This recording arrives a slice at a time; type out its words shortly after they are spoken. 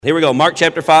Here we go, Mark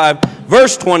chapter 5,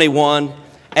 verse 21.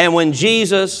 And when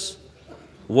Jesus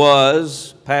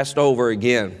was passed over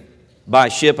again by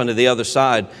ship unto the other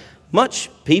side, much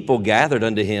people gathered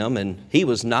unto him, and he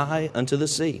was nigh unto the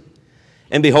sea.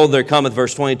 And behold, there cometh,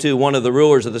 verse 22, one of the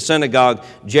rulers of the synagogue,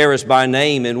 Jairus by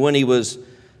name, and when he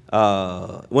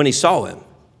saw him,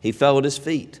 he fell at his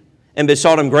feet, and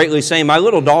besought him greatly, saying, My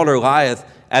little daughter lieth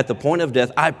at the point of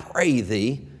death. I pray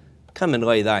thee, come and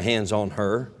lay thy hands on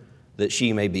her, that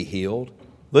she may be healed.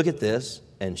 Look at this,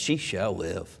 and she shall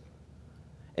live.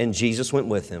 And Jesus went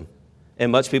with him,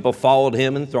 and much people followed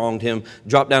him and thronged him.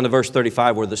 Drop down to verse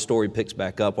 35 where the story picks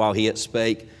back up. While he yet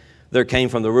spake, there came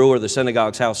from the ruler of the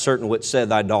synagogue's house certain which said,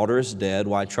 Thy daughter is dead,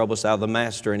 why troublest thou the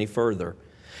master any further?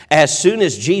 As soon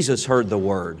as Jesus heard the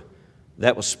word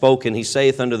that was spoken, he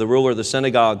saith unto the ruler of the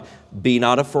synagogue, Be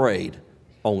not afraid,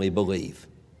 only believe.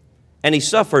 And he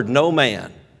suffered no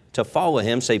man to follow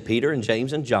him, say Peter and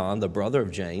James and John, the brother of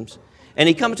James. And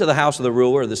he cometh to the house of the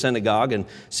ruler of the synagogue, and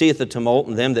seeth the tumult,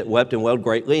 and them that wept and wailed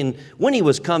greatly. And when he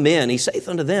was come in, he saith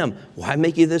unto them, Why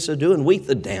make ye this ado, and weep?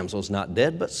 The damsel is not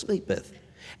dead, but sleepeth.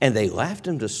 And they laughed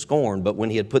him to scorn. But when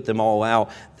he had put them all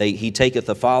out, he taketh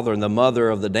the father and the mother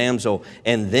of the damsel,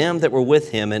 and them that were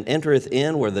with him, and entereth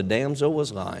in where the damsel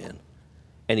was lying.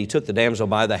 And he took the damsel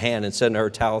by the hand, and said unto her,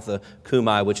 Talitha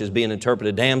cumi, which is being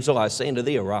interpreted, Damsel, I say unto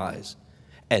thee, arise.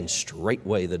 And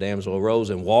straightway the damsel arose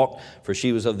and walked, for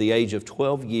she was of the age of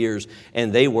 12 years.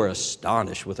 And they were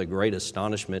astonished with a great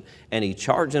astonishment. And he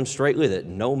charged them straitly that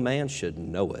no man should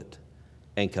know it,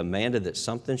 and commanded that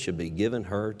something should be given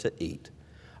her to eat.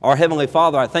 Our Heavenly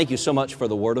Father, I thank you so much for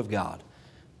the Word of God.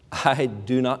 I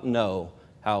do not know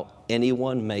how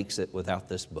anyone makes it without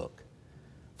this book.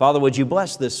 Father, would you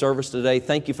bless this service today?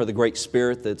 Thank you for the great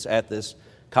spirit that's at this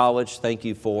college. Thank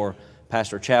you for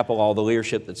Pastor Chappell, all the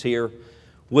leadership that's here.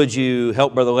 Would you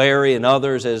help Brother Larry and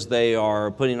others as they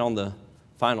are putting on the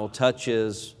final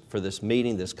touches for this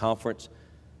meeting, this conference?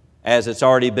 As it's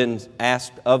already been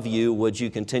asked of you, would you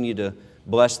continue to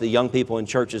bless the young people in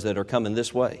churches that are coming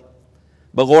this way?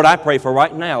 But Lord, I pray for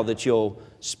right now that you'll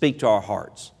speak to our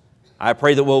hearts. I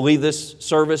pray that we'll leave this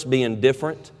service being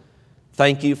different.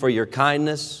 Thank you for your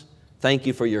kindness. Thank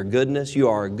you for your goodness. You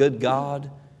are a good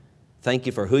God. Thank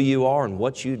you for who you are and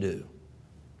what you do.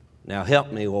 Now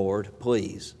help me, Lord,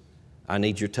 please. I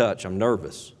need your touch. I'm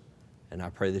nervous, and I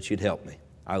pray that you'd help me.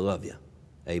 I love you.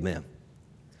 Amen.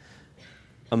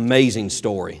 Amazing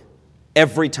story.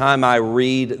 Every time I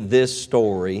read this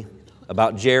story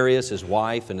about Jairus, his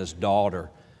wife, and his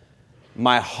daughter,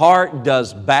 my heart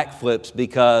does backflips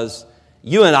because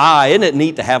you and I, isn't it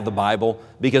neat to have the Bible?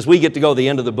 Because we get to go to the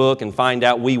end of the book and find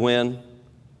out we win.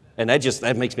 And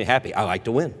that makes me happy. I like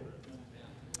to win.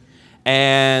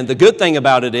 And the good thing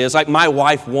about it is, like my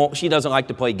wife she doesn't like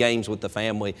to play games with the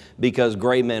family because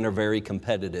gray men are very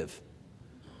competitive.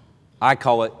 I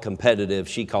call it competitive,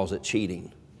 she calls it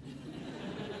cheating.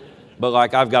 But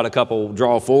like I've got a couple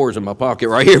draw fours in my pocket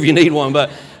right here if you need one. But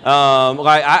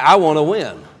I want to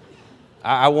win.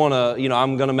 I want to,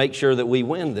 I'm going to make sure that we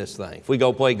win this thing. If we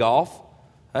go play golf,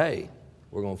 hey,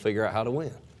 we're going to figure out how to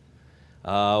win.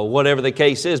 Whatever the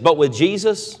case is. But with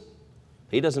Jesus,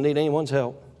 He doesn't need anyone's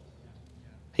help.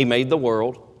 He made the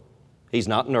world. He's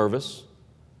not nervous.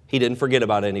 He didn't forget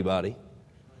about anybody.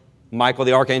 Michael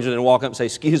the archangel didn't walk up and say,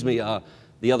 Excuse me,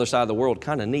 the other side of the world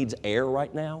kind of needs air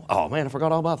right now. Oh man, I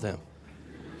forgot all about them.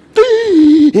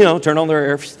 Turn on their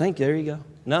air. Thank you. There you go.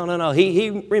 No. He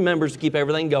remembers to keep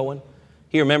everything going.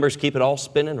 He remembers to keep it all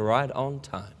spinning right on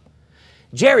time.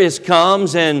 Jairus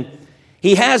comes and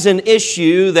he has an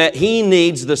issue that he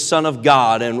needs the Son of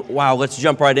God. And wow, let's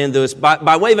jump right into this.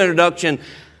 By way of introduction,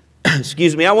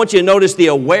 I want you to notice the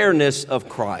awareness of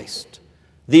Christ.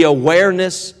 The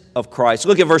awareness of Christ.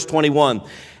 Look at verse 21.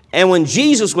 And when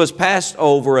Jesus was passed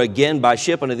over again by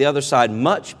ship unto the other side,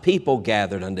 much people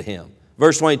gathered unto him.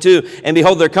 Verse 22, and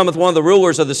behold, there cometh one of the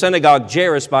rulers of the synagogue,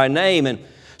 Jairus by name. And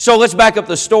so let's back up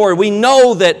the story. We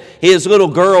know that his little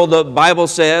girl, the Bible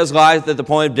says, lieth at the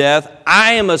point of death.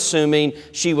 I am assuming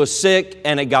she was sick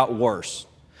and it got worse.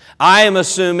 I am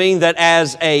assuming that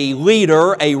as a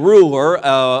leader, a ruler,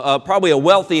 probably a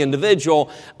wealthy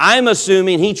individual, I'm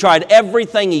assuming he tried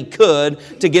everything he could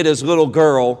to get his little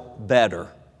girl better.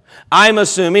 I'm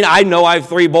assuming, I know I have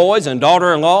 3 boys and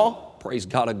daughter-in-law. Praise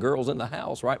God, a girl's in the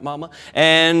house, right, Mama?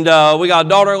 And we got a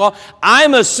daughter-in-law.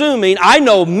 I'm assuming, I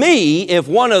know me, if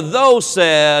one of those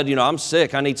said, I'm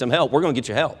sick, I need some help, we're going to get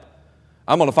you help.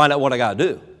 I'm going to find out what I got to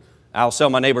do. I'll sell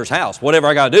my neighbor's house, whatever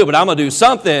I got to do, but I'm going to do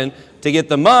something to get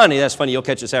the money. That's funny, you'll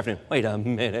catch this afternoon. Wait a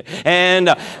minute. And,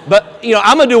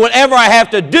 I'm going to do whatever I have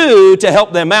to do to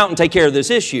help them out and take care of this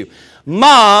issue.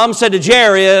 Mom said to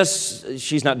Jairus,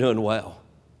 she's not doing well.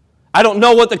 I don't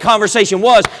know what the conversation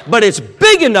was, but it's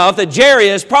big enough that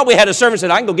Jairus probably had a servant and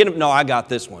said, I can go get him. No, I got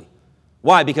this one.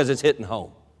 Why? Because it's hitting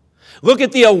home. Look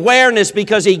at the awareness,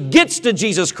 because he gets to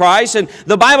Jesus Christ. And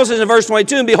the Bible says in verse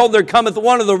 22, and behold, there cometh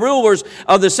one of the rulers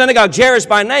of the synagogue, Jairus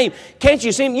by name. Can't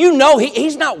you see him? You know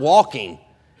he's not walking.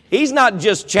 He's not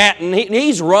just chatting.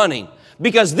 He's running.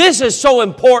 Because this is so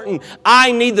important.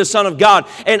 I need the Son of God.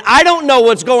 And I don't know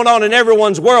what's going on in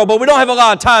everyone's world, but we don't have a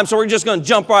lot of time, so we're just going to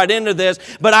jump right into this.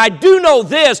 But I do know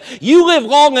this. You live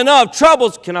long enough,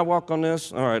 troubles. Can I walk on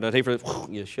this? All right, I'd hate for this.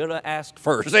 You should have asked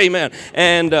first. Amen.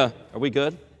 And are we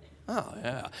good? Oh,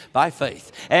 yeah. By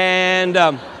faith. And,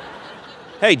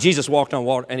 hey, Jesus walked on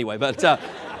water. Anyway, but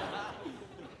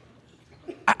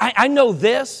I know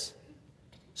this.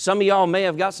 Some of y'all may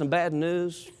have got some bad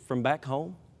news from back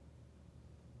home,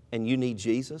 and you need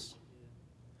Jesus.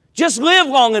 Just live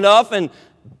long enough, and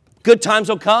good times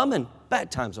will come, and bad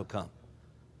times will come.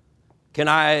 Can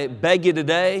I beg you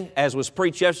today, as was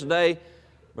preached yesterday,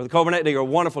 Brother Coburn, did a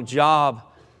wonderful job.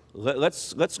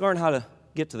 Let's learn how to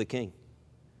get to the King.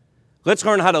 Let's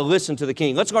learn how to listen to the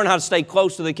King. Let's learn how to stay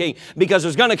close to the King, because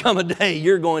there's going to come a day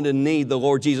you're going to need the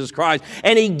Lord Jesus Christ.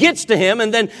 And he gets to him,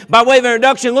 and then by way of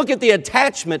introduction, look at the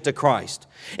attachment to Christ.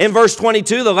 In verse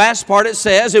 22, the last part, it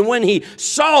says, and when he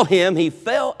saw him, he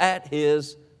fell at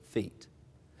his feet.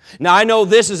 Now, I know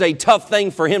this is a tough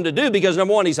thing for him to do, because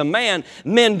number one, he's a man.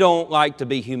 Men don't like to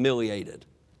be humiliated.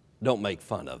 Don't make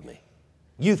fun of me.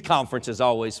 Youth conference is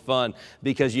always fun,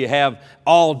 because you have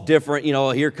all different,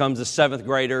 here comes the 7th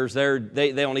graders.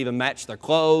 They don't even match their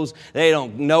clothes. They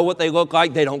don't know what they look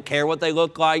like. They don't care what they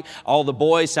look like. All the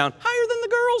boys sound higher than the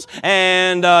girls.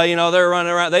 And, they're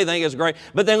running around. They think it's great.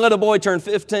 But then let a boy turn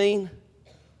 15,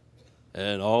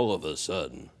 and all of a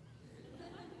sudden,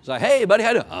 it's like, hey, buddy,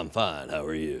 how you doing? I'm fine. How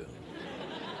are you?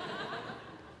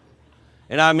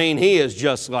 And I mean, he is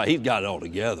just like, he's got it all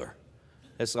together.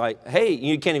 It's like, hey,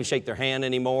 you can't even shake their hand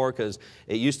anymore, because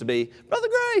it used to be, Brother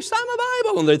Gray, sign my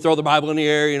Bible. And they throw the Bible in the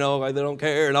air, like they don't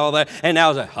care and all that. And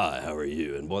now it's like, hi, how are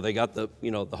you? And boy, they got the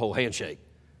whole handshake.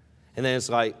 And then it's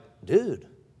like, dude,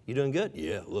 you doing good?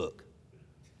 Yeah, look.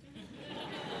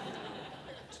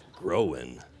 It's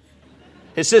growing.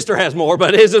 His sister has more,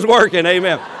 but his is working,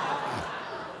 amen.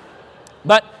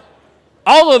 But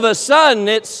all of a sudden,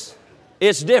 it's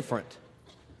different.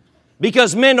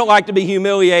 Because men don't like to be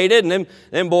humiliated, and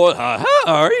them boys, how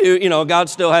are you?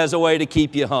 God still has a way to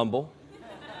keep you humble.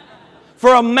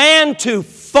 For a man to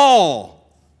fall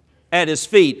at his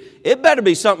feet, it better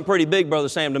be something pretty big, Brother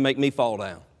Sam, to make me fall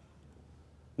down.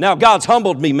 Now, God's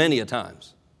humbled me many a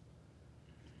times.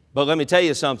 But let me tell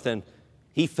you something.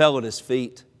 He fell at his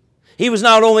feet. He was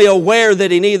not only aware that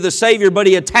he needed the Savior, but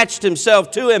he attached himself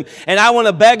to him. And I want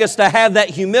to beg us to have that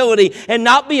humility and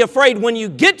not be afraid when you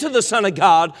get to the Son of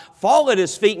God, fall at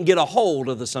his feet and get a hold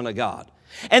of the Son of God.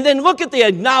 And then look at the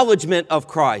acknowledgement of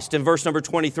Christ in verse number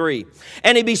 23.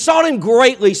 And he besought him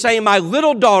greatly, saying, my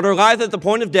little daughter lieth at the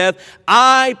point of death.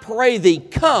 I pray thee,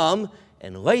 come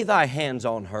and lay thy hands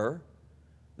on her,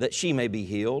 that she may be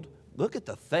healed. Look at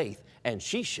the faith, and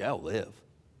she shall live.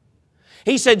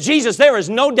 He said, Jesus, there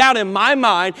is no doubt in my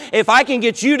mind, if I can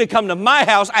get you to come to my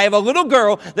house, I have a little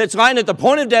girl that's lying at the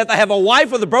point of death. I have a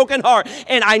wife with a broken heart,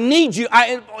 and I need you.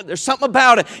 There's something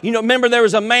about it. Remember there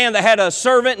was a man that had a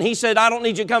servant, and he said, I don't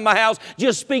need you to come to my house.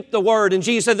 Just speak the word. And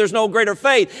Jesus said, there's no greater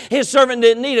faith. His servant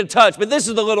didn't need a touch, but this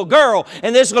is the little girl,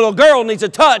 and this little girl needs a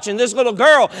touch, and this little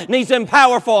girl needs them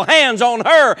powerful hands on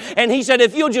her. And he said,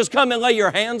 if you'll just come and lay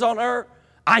your hands on her,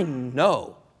 I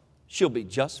know she'll be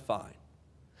just fine.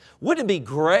 Wouldn't it be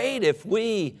great if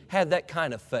we had that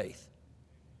kind of faith?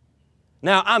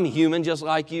 Now, I'm human just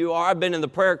like you are. I've been in the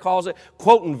prayer closet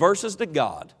quoting verses to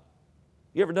God.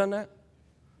 You ever done that?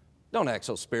 Don't act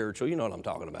so spiritual. You know what I'm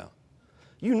talking about.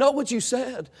 You know what you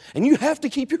said, and you have to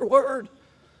keep your word.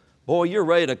 Boy, you're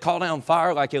ready to call down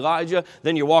fire like Elijah,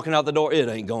 then you're walking out the door. It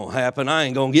ain't going to happen. I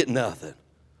ain't going to get nothing.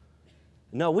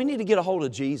 No, we need to get a hold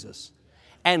of Jesus.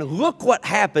 And look what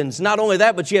happens. Not only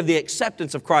that, but you have the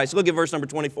acceptance of Christ. Look at verse number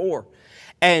 24.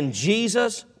 And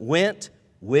Jesus went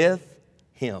with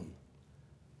him.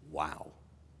 Wow.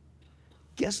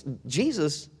 Guess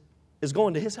Jesus is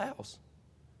going to his house.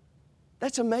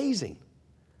 That's amazing.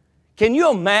 Can you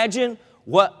imagine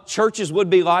what churches would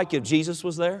be like if Jesus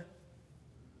was there?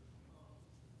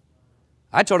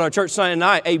 I told our church Sunday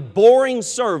night, a boring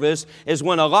service is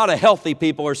when a lot of healthy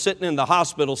people are sitting in the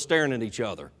hospital staring at each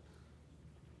other.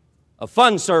 A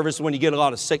fun service when you get a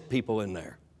lot of sick people in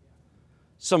there.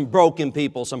 Some broken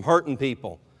people, some hurting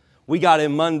people. We got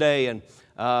in Monday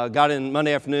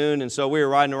afternoon, and so we were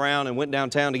riding around and went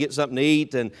downtown to get something to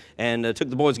eat and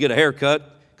took the boys to get a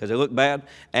haircut because they look bad.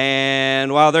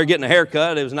 And while they're getting a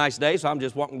haircut, it was a nice day, so I'm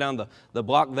just walking down the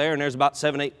block there, and there's about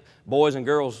 7, 8 boys and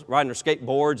girls riding their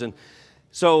skateboards. And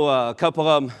so a couple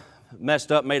of them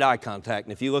messed up, made eye contact.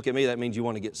 And if you look at me, that means you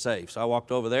want to get saved. So I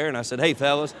walked over there, and I said, hey,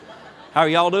 fellas, how are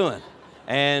y'all doing?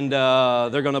 And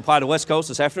they're going to apply to West Coast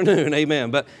this afternoon, amen.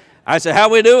 But I said, how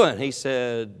we doing? He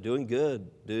said, doing good,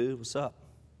 dude, what's up?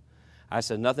 I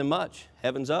said, nothing much.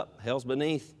 Heaven's up, hell's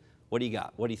beneath. What do you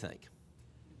got? What do you think?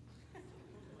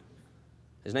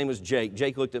 His name was Jake.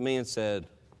 Jake looked at me and said,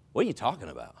 what are you talking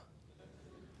about?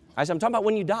 I said, I'm talking about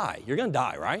when you die. You're going to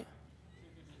die, right?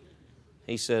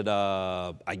 He said,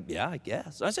 yeah, I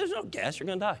guess. I said, there's no guess. You're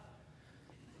going to die.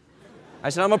 I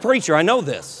said, I'm a preacher. I know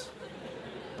this.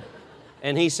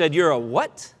 And he said, you're a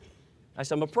what? I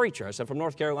said, I'm a preacher. I said, from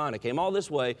North Carolina. Came all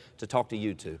this way to talk to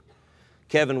you two.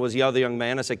 Kevin was the other young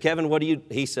man. I said, Kevin, what do you...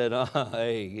 He said,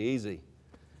 hey, easy.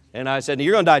 And I said,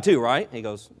 you're going to die too, right? He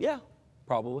goes, yeah.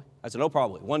 Probably. I said, no,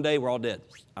 probably. One day we're all dead.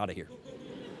 Out of here.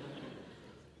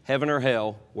 Heaven or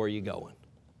hell, where are you going?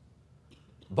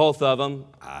 Both of them,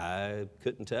 I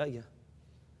couldn't tell you.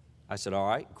 I said, all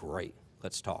right, great.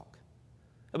 Let's talk.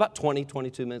 About 20,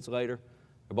 22 minutes later,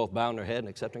 they're both bowing their head and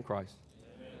accepting Christ.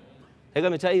 Amen. Hey,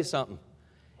 let me tell you something.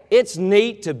 It's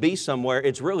neat to be somewhere.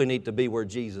 It's really neat to be where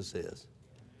Jesus is.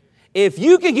 If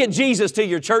you could get Jesus to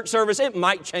your church service, it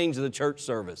might change the church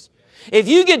service. If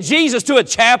you get Jesus to a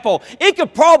chapel, it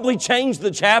could probably change the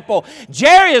chapel.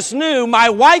 Jairus knew my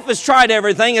wife has tried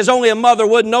everything, as only a mother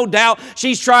would, no doubt.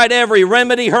 She's tried every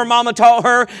remedy her mama taught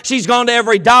her. She's gone to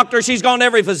every doctor. She's gone to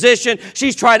every physician.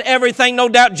 She's tried everything, no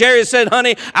doubt. Jairus said,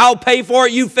 honey, I'll pay for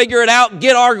it. You figure it out.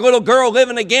 Get our little girl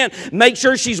living again. Make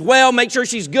sure she's well. Make sure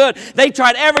she's good. They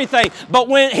tried everything. But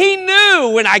when he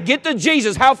knew when I get to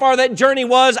Jesus, how far that journey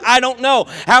was, I don't know.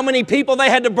 How many people they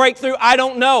had to break through, I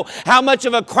don't know. How much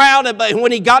of a crowd. But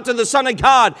when he got to the Son of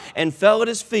God and fell at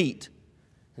his feet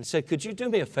and said, could you do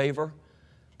me a favor?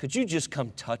 Could you just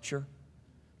come touch her?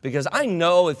 Because I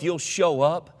know if you'll show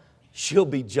up, she'll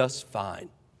be just fine.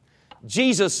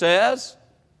 Jesus says,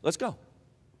 let's go.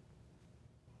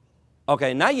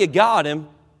 Okay, now you got him.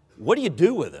 What do you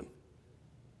do with him?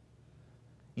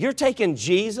 You're taking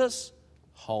Jesus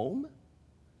home?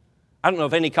 I don't know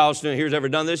if any college student here has ever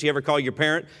done this. You ever call your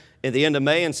parent at the end of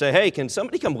May and say, hey, can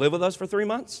somebody come live with us for 3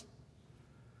 months?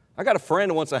 I got a friend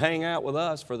who wants to hang out with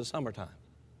us for the summertime.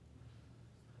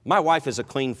 My wife is a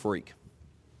clean freak.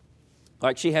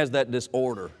 Like she has that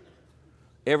disorder.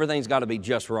 Everything's got to be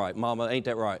just right. Mama, ain't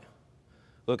that right?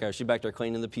 Look at her. She's back there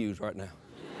cleaning the pews right now.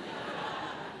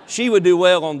 She would do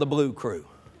well on the Blue Crew.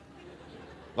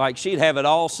 Like she'd have it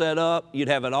all set up. You'd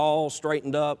have it all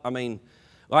straightened up. I mean,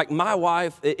 like my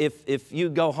wife, if you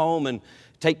go home and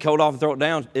take coat off and throw it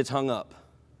down, it's hung up.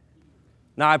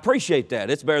 Now, I appreciate that.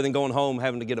 It's better than going home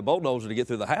having to get a bulldozer to get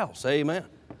through the house. Amen.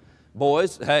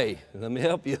 Boys, hey, let me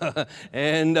help you.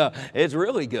 And it's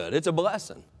really good. It's a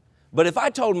blessing. But if I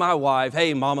told my wife,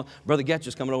 hey, Mama, Brother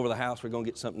Getch's coming over to the house, we're going to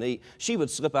get something to eat, she would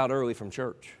slip out early from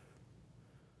church.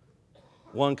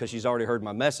 One, because she's already heard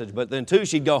my message, but then two,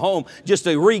 she'd go home just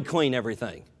to re-clean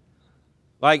everything.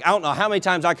 Like, I don't know how many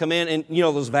times I come in and, you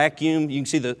know, those vacuum, you can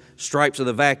see the stripes of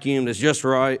the vacuum that's just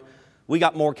right. We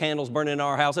got more candles burning in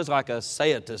our house. It's like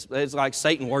it's like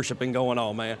Satan worshiping going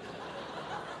on, man.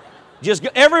 Just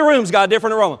every room's got a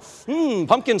different aroma.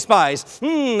 Pumpkin spice.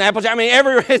 Apple jam. I mean,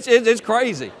 it's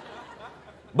crazy.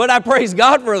 But I praise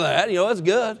God for that. You know, it's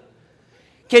good.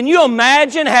 Can you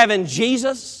imagine having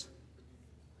Jesus?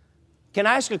 Can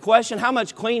I ask a question? How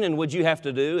much cleaning would you have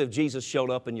to do if Jesus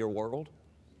showed up in your world?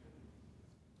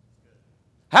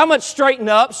 How much straightening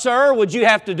up, sir, would you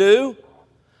have to do?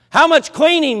 How much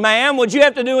cleaning, ma'am, would you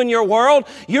have to do in your world?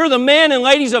 You're the men and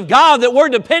ladies of God that we're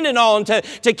dependent on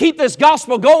to keep this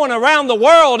gospel going around the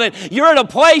world. And you're at a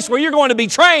place where you're going to be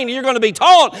trained, and you're going to be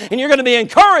taught, and you're going to be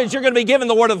encouraged. You're going to be given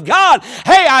the Word of God.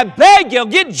 Hey, I beg you,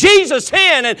 get Jesus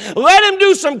in and let Him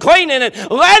do some cleaning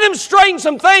and let Him straighten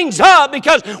some things up.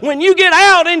 Because when you get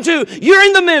out you're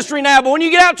in the ministry now, but when you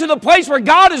get out to the place where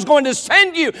God is going to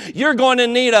send you, you're going to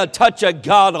need a touch of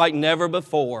God like never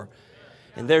before.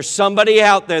 And there's somebody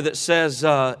out there that says,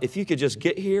 if you could just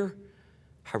get here,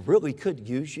 I really could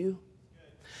use you.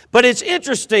 But it's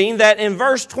interesting that in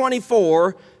verse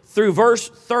 24 through verse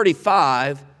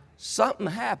 35, something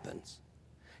happens.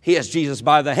 He has Jesus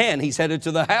by the hand. He's headed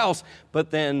to the house,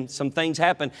 but then some things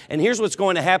happen. And here's what's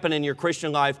going to happen in your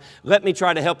Christian life. Let me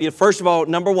try to help you. First of all,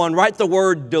 number one, write the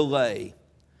word delay.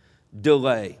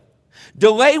 Delay.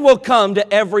 Delay will come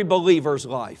to every believer's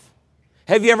life.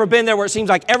 Have you ever been there where it seems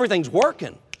like everything's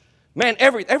working? Man,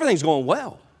 everything's going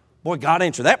well. Boy, God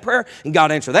answered that prayer, and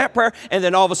God answered that prayer, and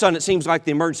then all of a sudden it seems like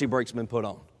the emergency brake's been put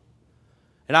on.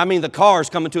 And I mean the car's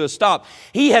coming to a stop.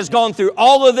 He has gone through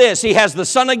all of this. He has the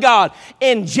Son of God.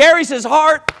 In Jairus'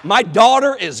 heart, my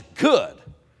daughter is good.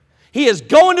 He is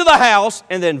going to the house,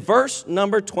 and then verse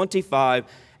number 25,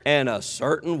 and a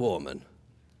certain woman.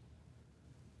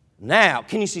 Now,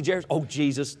 can you see Jairus? Oh,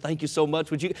 Jesus, thank you so much.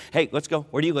 Hey, let's go.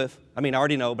 Where do you live? I mean, I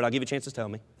already know, but I'll give you a chance to tell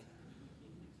me.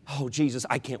 Oh, Jesus,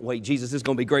 I can't wait. Jesus, this is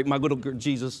going to be great. My little girl,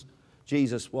 Jesus,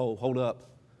 whoa, hold up.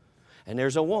 And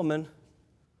there's a woman.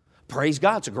 Praise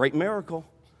God, it's a great miracle.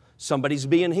 Somebody's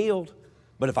being healed.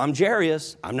 But if I'm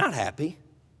Jairus, I'm not happy.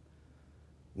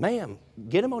 Ma'am,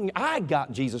 get him on I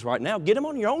got Jesus right now. Get him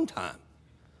on your own time.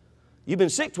 You've been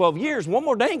sick 12 years. One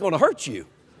more day ain't going to hurt you.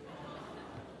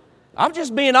 I'm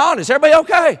just being honest. Everybody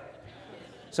okay?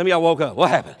 Some of y'all woke up. What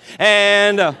happened?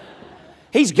 And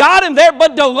he's got him there,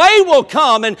 but delay will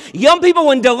come. And young people,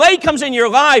 when delay comes in your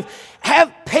life,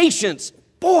 have patience.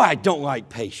 Boy, I don't like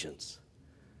patience.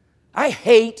 I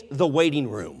hate the waiting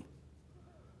room.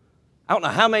 I don't know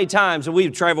how many times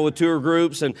we've traveled with tour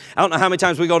groups, and I don't know how many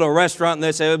times we go to a restaurant and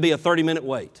they say it would be a 30-minute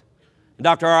wait. And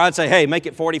Dr. R, I'd say, hey, make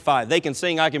it 45. They can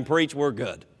sing, I can preach, we're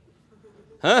good.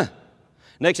 Huh?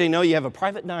 Next thing you know, you have a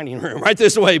private dining room right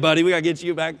this way, buddy. We got to get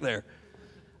you back there.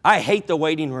 I hate the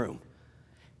waiting room.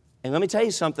 And let me tell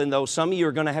you something, though. Some of you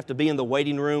are going to have to be in the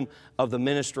waiting room of the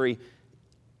ministry.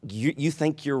 You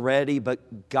think you're ready,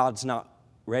 but God's not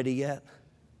ready yet.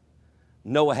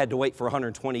 Noah had to wait for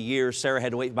 120 years. Sarah had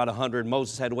to wait about 100.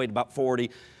 Moses had to wait about 40.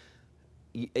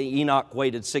 Enoch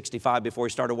waited 65 before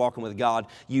he started walking with God.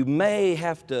 You may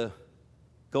have to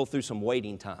go through some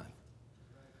waiting time.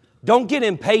 Don't get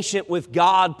impatient with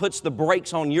God puts the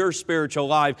brakes on your spiritual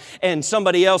life and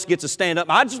somebody else gets to stand up.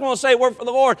 I just want to say a word for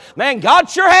the Lord. Man, God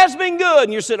sure has been good.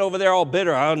 And you're sitting over there all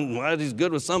bitter. Well, he's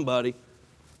good with somebody.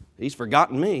 He's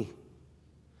forgotten me.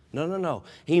 No.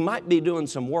 He might be doing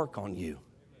some work on you.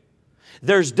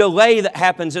 There's delay that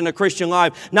happens in the Christian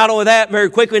life. Not only that, very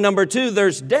quickly, number 2,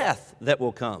 there's death that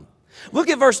will come. Look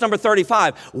at verse number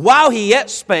 35. While he yet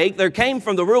spake, there came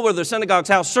from the ruler of the synagogue's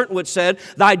house certain which said,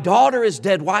 Thy daughter is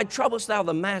dead. Why troublest thou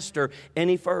the master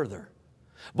any further?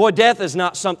 Boy, death is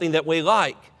not something that we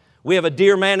like. We have a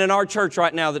dear man in our church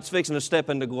right now that's fixing to step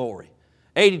into glory.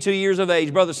 82 years of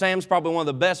age. Brother Sam's probably one of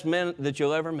the best men that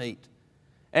you'll ever meet.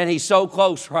 And he's so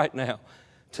close right now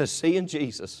to seeing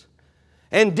Jesus.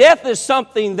 And death is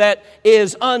something that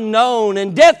is unknown,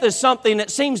 and death is something that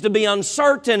seems to be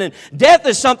uncertain, and death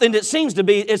is something that seems to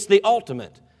be, it's the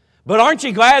ultimate. But aren't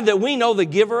you glad that we know the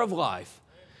giver of life?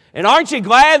 And aren't you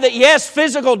glad that, yes,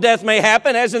 physical death may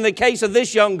happen, as in the case of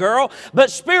this young girl,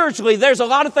 but spiritually, there's a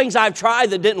lot of things I've tried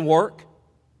that didn't work.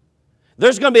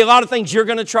 There's going to be a lot of things you're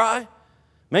going to try.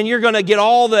 Man, you're going to get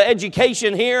all the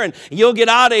education here, and you'll get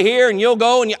out of here, and you'll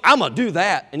go, and I'm going to do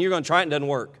that, and you're going to try it and it doesn't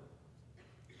work.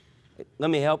 Let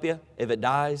me help you. If it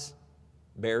dies,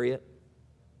 bury it.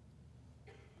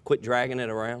 Quit dragging it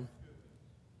around.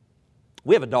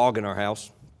 We have a dog in our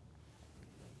house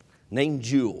named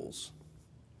Jules.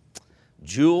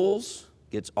 Jules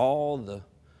gets all the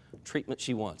treatment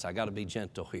she wants. I got to be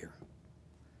gentle here.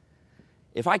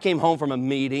 If I came home from a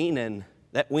meeting and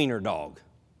that wiener dog,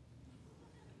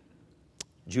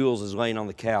 Jules is laying on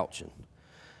the couch and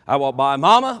I walk by,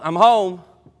 Mama, I'm home.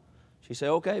 She said,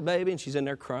 okay, baby, and she's in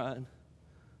there crying.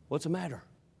 What's the matter?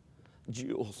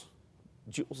 Jules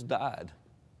died.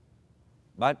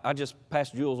 I just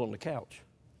passed Jules on the couch.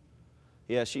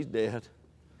 Yeah, she's dead.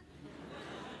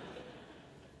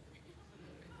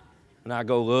 And I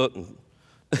go look and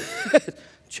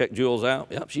check Jules out.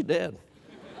 Yep, she's dead.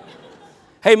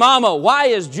 Hey, Mama, why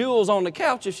is Jules on the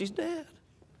couch if she's dead?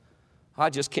 I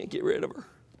just can't get rid of her.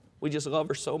 We just love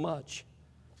her so much.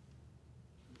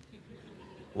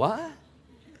 Why?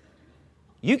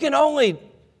 You can only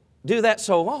do that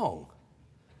so long.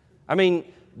 I mean,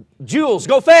 Jules,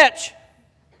 go fetch.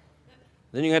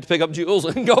 Then you have to pick up Jules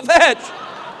and go fetch.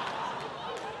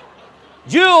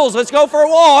 Jules, let's go for a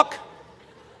walk.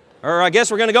 Or I guess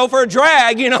we're going to go for a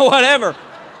drag, whatever.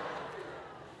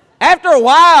 After a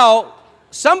while,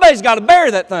 somebody's got to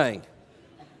bury that thing.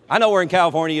 I know we're in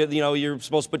California, you're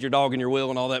supposed to put your dog in your will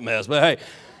and all that mess, but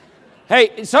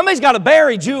hey, somebody's got to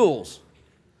bury Jules.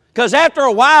 Because after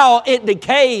a while, it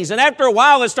decays, and after a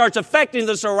while, it starts affecting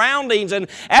the surroundings, and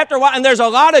after a while, and there's a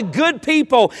lot of good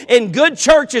people in good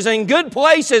churches and good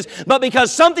places, but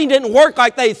because something didn't work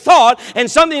like they thought,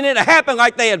 and something didn't happen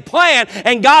like they had planned,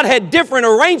 and God had different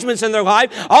arrangements in their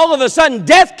life, all of a sudden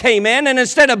death came in, and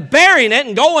instead of burying it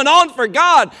and going on for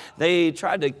God, they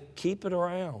tried to keep it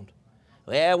around.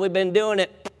 Well, we've been doing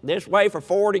it this way for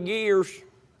 40 years.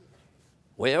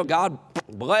 Well, God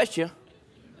bless you.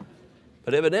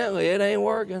 But evidently, it ain't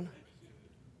working.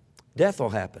 Death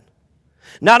will happen.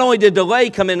 Not only did delay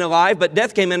come into life, but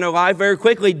death came into life very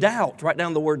quickly. Doubt. Write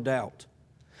down the word doubt.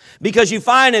 Because you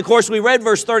find, of course, we read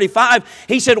verse 35,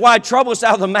 he said, why troublest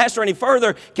thou the master any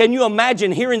further? Can you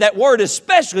imagine hearing that word,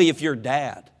 especially if you're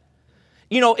dad?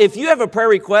 You know, if you have a prayer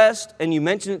request and you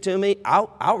mention it to me,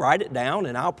 I'll write it down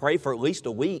and I'll pray for at least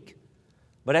a week.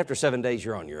 But after 7 days,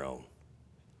 you're on your own.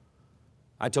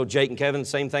 I told Jake and Kevin the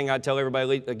same thing I tell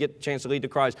everybody get a chance to lead to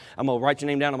Christ. I'm going to write your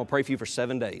name down. I'm going to pray for you for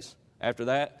 7 days. After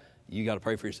that, you got to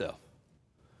pray for yourself.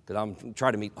 Because I'm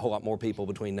trying to meet a whole lot more people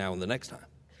between now and the next time.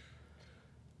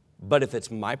 But if it's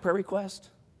my prayer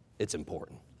request, it's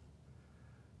important.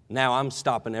 Now I'm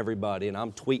stopping everybody and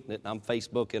I'm tweeting it and I'm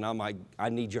Facebooking and I'm like, I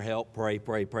need your help. Pray,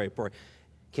 pray, pray, pray.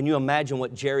 Can you imagine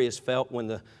what Jairus felt when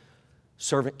the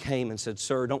servant came and said,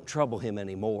 sir, don't trouble him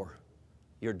anymore.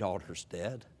 Your daughter's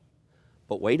dead.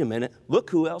 But wait a minute. Look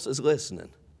who else is listening.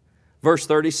 Verse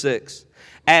 36.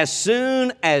 As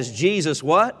soon as Jesus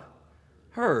what?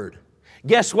 Heard.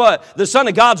 Guess what? The Son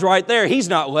of God's right there. He's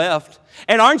not left.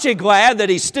 And aren't you glad that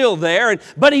He's still there?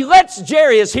 But He lets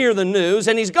Jairus hear the news,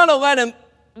 and He's going to let him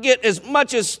get as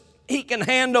much as he can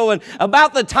handle. And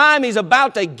about the time he's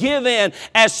about to give in,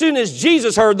 as soon as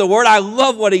Jesus heard the word, I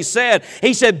love what He said.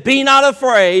 He said, be not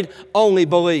afraid, only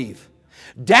believe.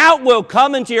 Doubt will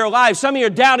come into your life. Some of you are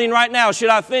doubting right now, should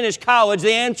I finish college?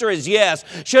 The answer is yes.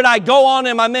 Should I go on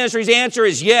in my ministries? The answer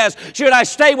is yes. Should I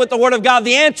stay with the Word of God?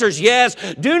 The answer is yes.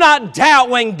 Do not doubt.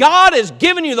 When God has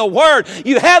given you the Word,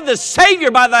 you have the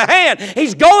Savior by the hand.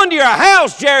 He's going to your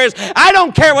house, Jairus. I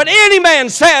don't care what any man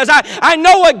says. I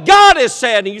know what God has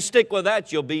said, and you stick with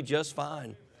that, you'll be just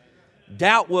fine.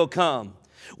 Doubt will come.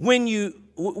 When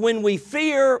we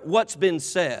fear what's been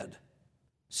said,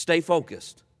 stay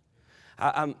focused.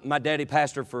 My daddy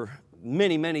pastored for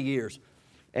many, many years.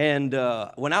 And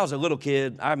when I was a little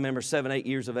kid, I remember 7, 8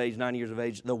 years of age, 9 years of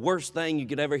age, the worst thing you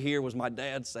could ever hear was my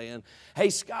dad saying, hey,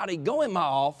 Scotty, go in my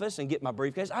office and get my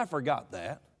briefcase. I forgot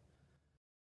that.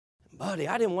 Buddy,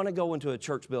 I didn't want to go into a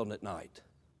church building at night.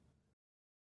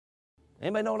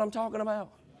 Anybody know what I'm talking about?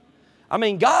 I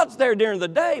mean, God's there during the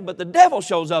day, but the devil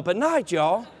shows up at night,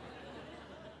 y'all.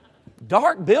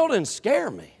 Dark buildings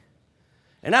scare me.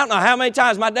 And I don't know how many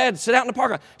times my dad would sit out in the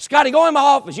parking lot. Scotty, go in my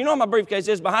office. You know my briefcase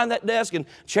is behind that desk and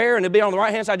chair, and it'll be on the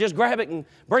right-hand side. Just grab it and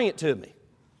bring it to me.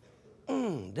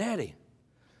 Daddy,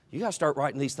 you got to start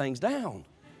writing these things down.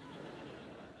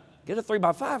 Get a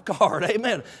 3x5 card,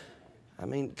 amen. I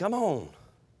mean, come on.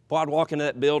 Boy, I'd walk into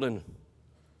that building.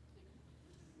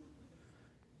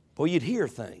 Boy, you'd hear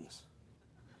things.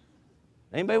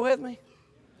 Anybody with me?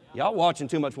 Y'all watching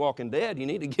too much Walking Dead. You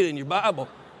need to get in your Bible.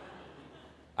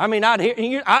 I mean,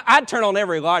 I'd turn on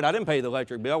every light. I didn't pay the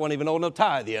electric bill. I wasn't even old enough to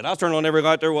tithe yet. I was turning on every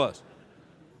light there was.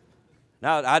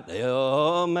 Now,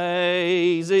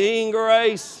 amazing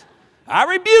grace. I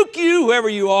rebuke you, whoever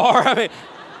you are. I mean,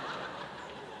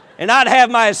 and I'd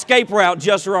have my escape route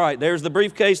just right. There's the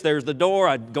briefcase. There's the door.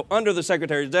 I'd go under the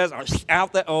secretary's desk.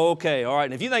 Out that. Oh, okay, all right.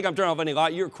 And if you think I'm turning off any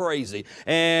light, you're crazy.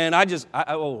 And I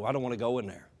don't want to go in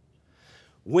there.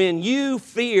 When you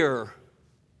fear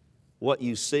what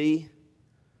you see,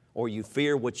 or you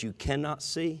fear what you cannot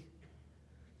see,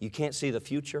 you can't see the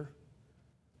future.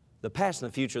 The past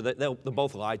and the future, they'll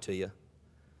both lie to you.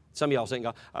 Some of y'all think,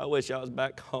 I wish I was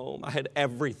back home. I had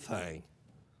everything.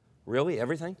 Really,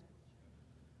 everything?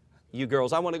 You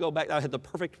girls, I want to go back. I had the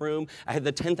perfect room. I had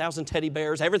the 10,000 teddy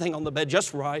bears, everything on the bed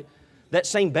just right. That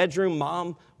same bedroom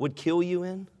mom would kill you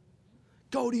in.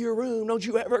 Go to your room. Don't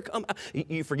you ever come out.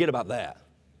 You forget about that.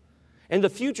 And the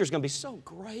future's going to be so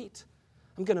great.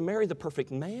 I'm going to marry the perfect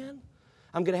man.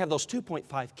 I'm going to have those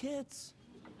 2.5 kids.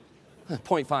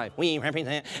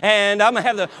 0.5. And I'm going to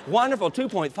have the wonderful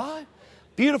 2.5.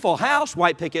 Beautiful house,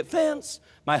 white picket fence.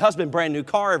 My husband, brand new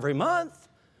car every month.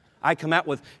 I come out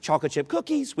with chocolate chip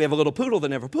cookies. We have a little poodle that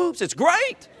never poops. It's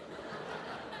great.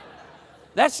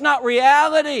 That's not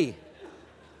reality.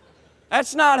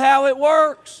 That's not how it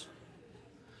works.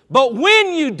 But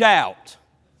when you doubt,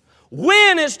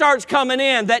 when it starts coming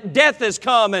in that death is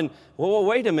coming, well,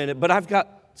 wait a minute, but I've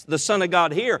got the Son of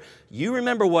God here. You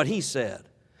remember what He said.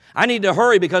 I need to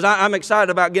hurry because I'm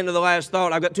excited about getting to the last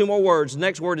thought. I've got 2 more words. The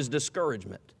next word is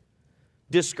discouragement.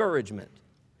 Discouragement.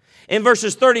 In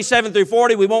verses 37 through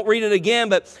 40, we won't read it again,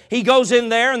 but he goes in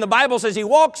there and the Bible says he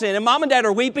walks in and mom and dad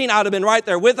are weeping. I would have been right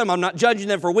there with them. I'm not judging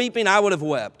them for weeping. I would have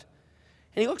wept.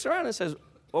 And he looks around and says,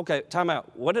 okay, time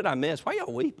out. What did I miss? Why are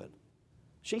y'all weeping?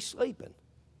 She's sleeping.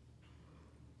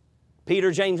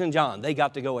 Peter, James, and John, they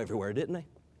got to go everywhere, didn't they?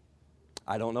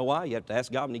 I don't know why. You have to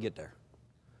ask God when you get there.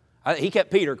 He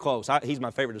kept Peter close. He's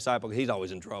my favorite disciple because he's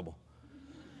always in trouble.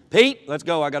 Pete, let's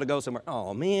go. I got to go somewhere.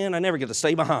 Oh, man, I never get to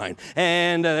stay behind.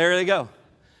 And there they go.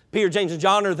 Peter, James, and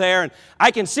John are there, and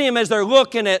I can see them as they're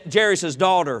looking at Jairus'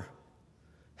 daughter.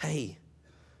 Hey,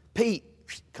 Pete,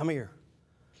 come here.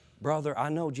 Brother, I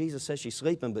know Jesus says she's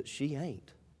sleeping, but she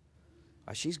ain't.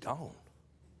 She's gone.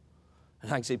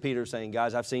 And I can see Peter saying,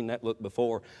 guys, I've seen that look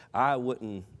before.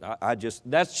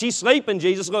 She's sleeping,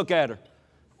 Jesus, look at her.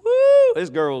 Woo, this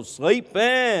girl's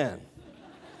sleeping.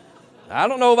 I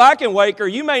don't know if I can wake her.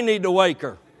 You may need to wake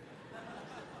her.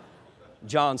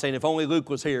 John saying, if only Luke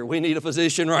was here. We need a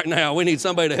physician right now. We need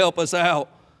somebody to help us out.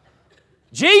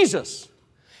 Jesus.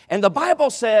 And the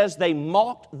Bible says they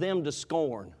mocked them to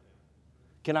scorn.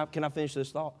 Can I finish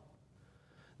this thought?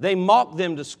 They mocked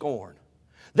them to scorn.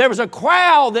 There was a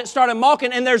crowd that started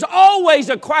mocking, and there's always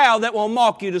a crowd that will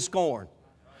mock you to scorn.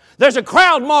 There's a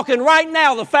crowd mocking right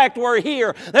now the fact we're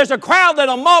here. There's a crowd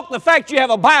that'll mock the fact you have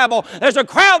a Bible. There's a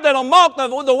crowd that'll mock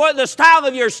the style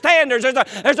of your standards.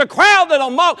 There's a crowd that'll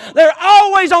mock. They're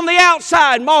always on the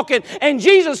outside mocking, and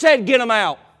Jesus said, get them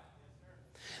out.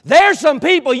 There's some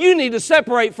people you need to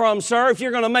separate from, sir, if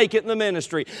you're going to make it in the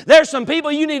ministry. There's some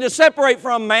people you need to separate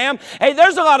from, ma'am. Hey,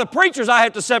 there's a lot of preachers I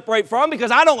have to separate from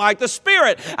because I don't like the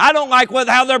spirit. I don't like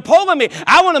how they're pulling me.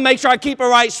 I want to make sure I keep a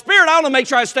right spirit. I want to make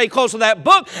sure I stay close to that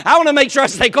book. I want to make sure I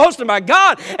stay close to my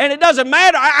God. And it doesn't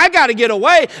matter. I got to get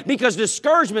away because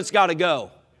discouragement's got to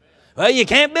go. Well, you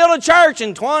can't build a church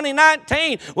in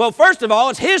 2019. Well, first of all,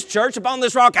 it's His church. Upon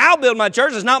this rock, I'll build my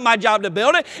church. It's not my job to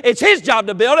build it. It's His job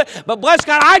to build it. But bless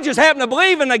God, I just happen to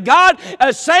believe in the God,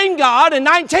 the same God in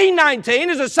 1919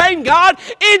 is the same God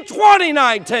in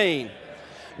 2019.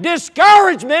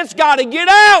 Discouragement's got to get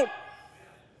out.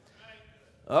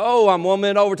 Oh, I'm 1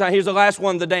 minute over time. Here's the last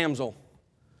one, the damsel.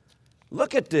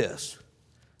 Look at this.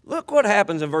 Look what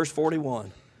happens in verse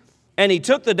 41. And he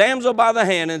took the damsel by the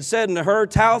hand and said unto her,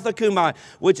 Talitha cumi,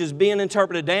 which is being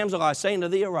interpreted, damsel, I say unto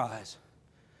thee, arise.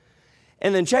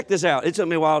 And then check this out. It took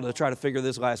me a while to try to figure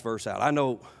this last verse out. I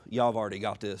know y'all have already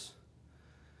got this.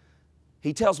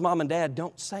 He tells mom and dad,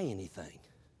 don't say anything.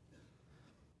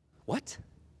 What?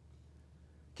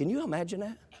 Can you imagine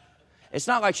that? It's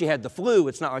not like she had the flu.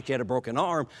 It's not like she had a broken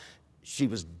arm. She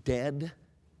was dead.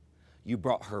 You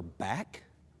brought her back,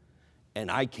 and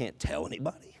I can't tell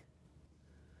anybody.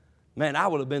 Man, I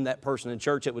would have been that person in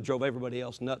church that would drove everybody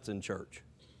else nuts in church.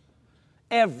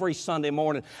 Every Sunday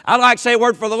morning. I'd like to say a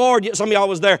word for the Lord. Some of y'all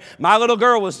was there. My little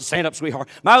girl was, stand up, sweetheart.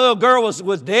 My little girl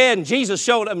was dead, and Jesus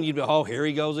showed up, and you'd be, oh, here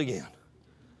he goes again.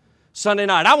 Sunday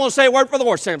night. I want to say a word for the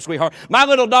Lord, stand up, sweetheart. My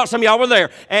little daughter, some of y'all were there,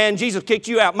 and Jesus kicked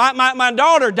you out. My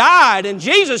daughter died, and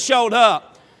Jesus showed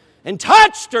up and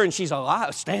touched her, and she's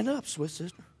alive. Stand up, sweet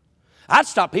sister. I'd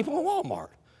stop people in Walmart.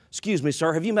 Excuse me,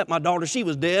 sir, have you met my daughter? She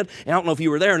was dead, and I don't know if you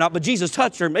were there or not, but Jesus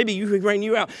touched her. Maybe he ran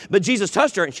you out, but Jesus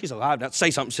touched her, and she's alive now. Say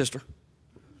something, sister.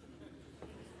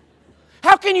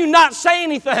 How can you not say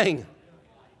anything?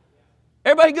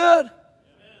 Everybody good?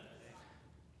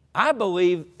 I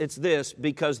believe it's this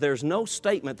because there's no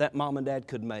statement that mom and dad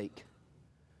could make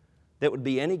that would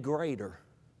be any greater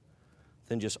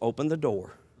than just open the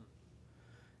door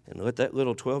and let that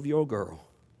little 12-year-old girl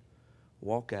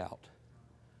walk out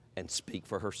and speak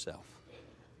for herself.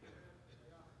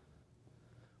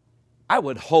 I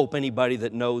would hope anybody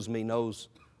that knows me knows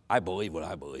I believe what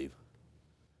I believe.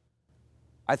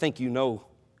 I think you know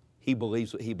he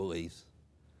believes what he believes.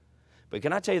 But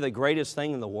can I tell you the greatest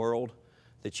thing in the world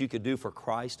that you could do for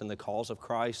Christ and the cause of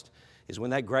Christ is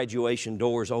when that graduation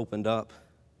door is opened up,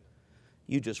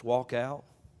 you just walk out,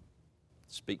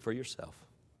 speak for yourself.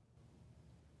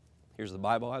 Here's the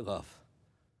Bible I love.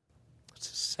 It's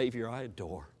the Savior I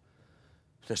adore.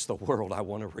 That's the world I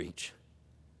want to reach.